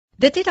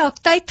Dit het dalk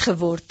tyd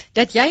geword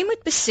dat jy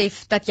moet besef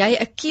dat jy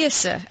 'n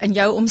keuse in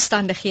jou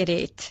omstandighede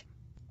het.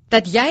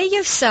 Dat jy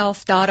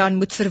jouself daaraan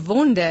moet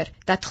verwonder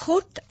dat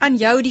God aan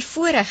jou die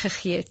voorreg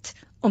gegee het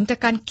om te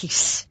kan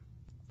kies.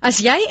 As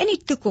jy in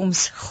die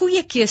toekoms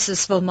goeie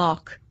keuses wil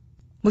maak,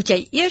 moet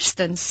jy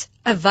eerstens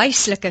 'n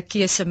wyslike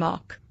keuse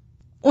maak.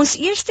 Ons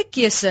eerste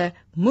keuse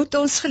moet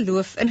ons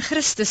geloof in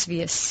Christus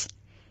wees.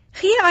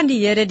 Gee aan die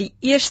Here die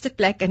eerste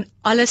plek in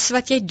alles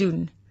wat jy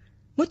doen.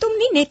 Moet hom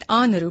nie net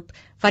aanroep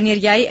wanneer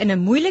jy in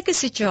 'n moeilike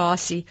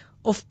situasie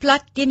of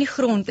plat teen die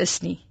grond is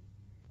nie.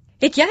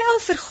 Het jy al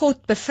vir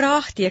God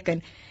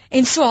bevraagteken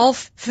en so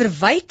half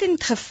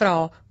verwytend gevra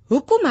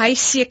hoekom hy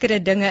sekere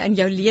dinge in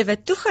jou lewe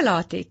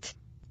toegelaat het?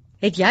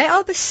 Het jy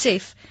al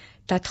besef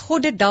dat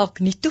God dit dalk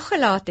nie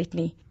toegelaat het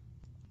nie?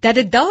 Dat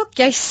dit dalk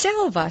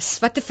jouself was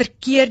wat 'n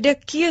verkeerde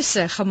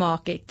keuse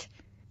gemaak het?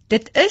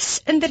 Dit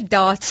is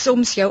inderdaad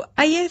soms jou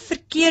eie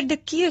verkeerde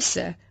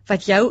keuse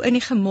wat jou in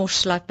die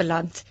gemors laat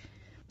beland.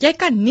 Jy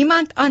kan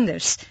niemand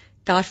anders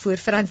daarvoor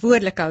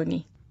verantwoordelik hou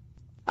nie.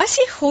 As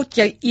jy God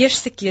jou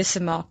eerste keuse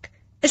maak,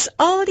 is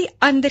al die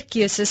ander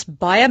keuses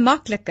baie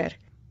makliker.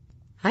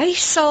 Hy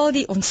sal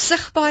die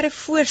onsigbare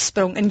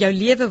voorsprong in jou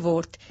lewe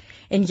word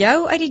en jou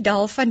uit die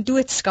dal van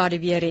doodskade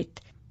weer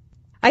red.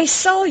 Hy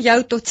sal jou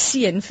tot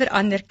seën vir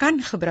ander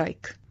kan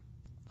gebruik.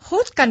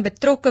 God kan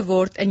betrokke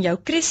word in jou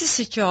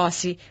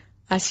krisissituasie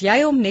as jy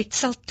hom net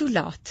sal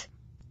toelaat.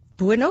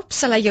 Boonop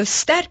sal hy jou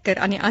sterker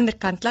aan die ander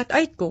kant laat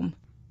uitkom.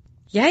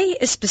 Jy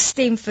is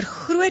bestem vir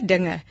groot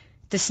dinge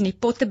tussen die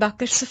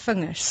pottebakker se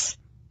vingers.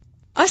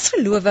 As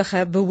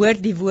gelowige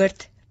behoort die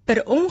woord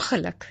per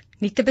ongeluk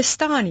nie te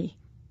bestaan nie.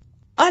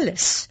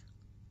 Alles,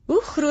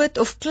 hoe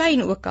groot of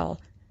klein ook al,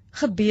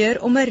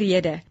 gebeur om 'n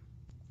rede.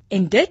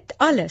 En dit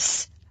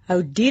alles hou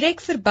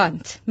direk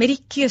verband met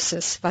die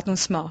keuses wat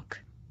ons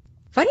maak.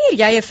 Wanneer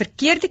jy 'n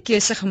verkeerde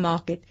keuse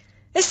gemaak het,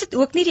 is dit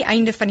ook nie die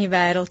einde van die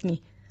wêreld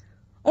nie.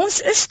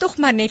 Ons is tog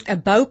maar net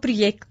 'n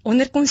bouprojek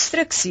onder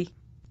konstruksie.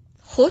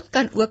 God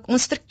kan ook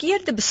ons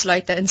verkeerde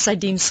besluite in sy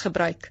diens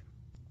gebruik.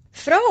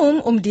 Vra hom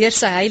om deur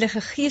sy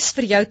Heilige Gees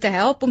vir jou te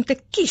help om te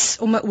kies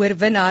om 'n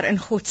oorwinnaar in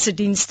God se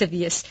diens te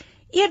wees,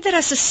 eerder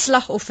as 'n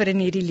slagoffer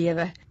in hierdie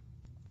lewe.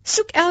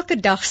 Soek elke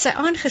dag sy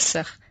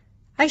aangesig.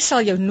 Hy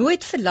sal jou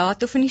nooit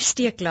verlaat of in die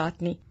steek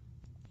laat nie.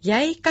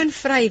 Jy kan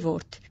vry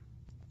word.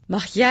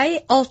 Mag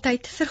jy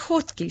altyd vir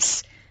God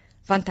kies,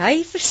 want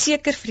hy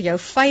verseker vir jou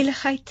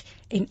veiligheid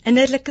en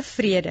innerlike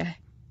vrede.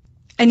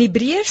 In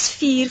Hebreërs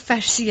 4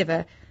 vers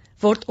 7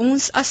 word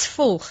ons as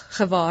volg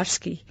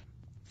gewaarsku.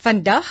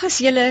 Vandag as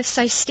julle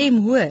sy stem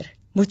hoor,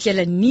 moet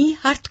julle nie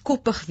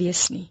hardkoppig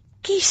wees nie.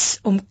 Kies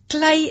om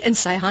klei in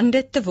sy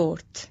hande te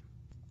word.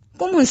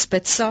 Kom ons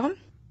bid saam.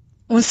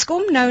 Ons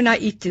kom nou na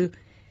u toe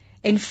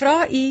en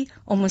vra u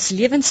om ons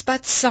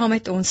lewenspad saam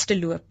met ons te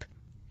loop.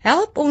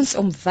 Help ons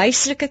om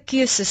wyslike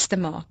keuses te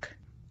maak.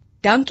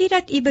 Dankie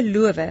dat u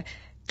beloof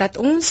dat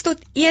ons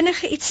tot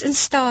enige iets in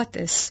staat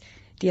is,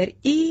 deur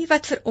u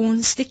wat vir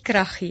ons die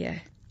krag gee.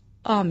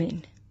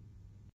 Amen.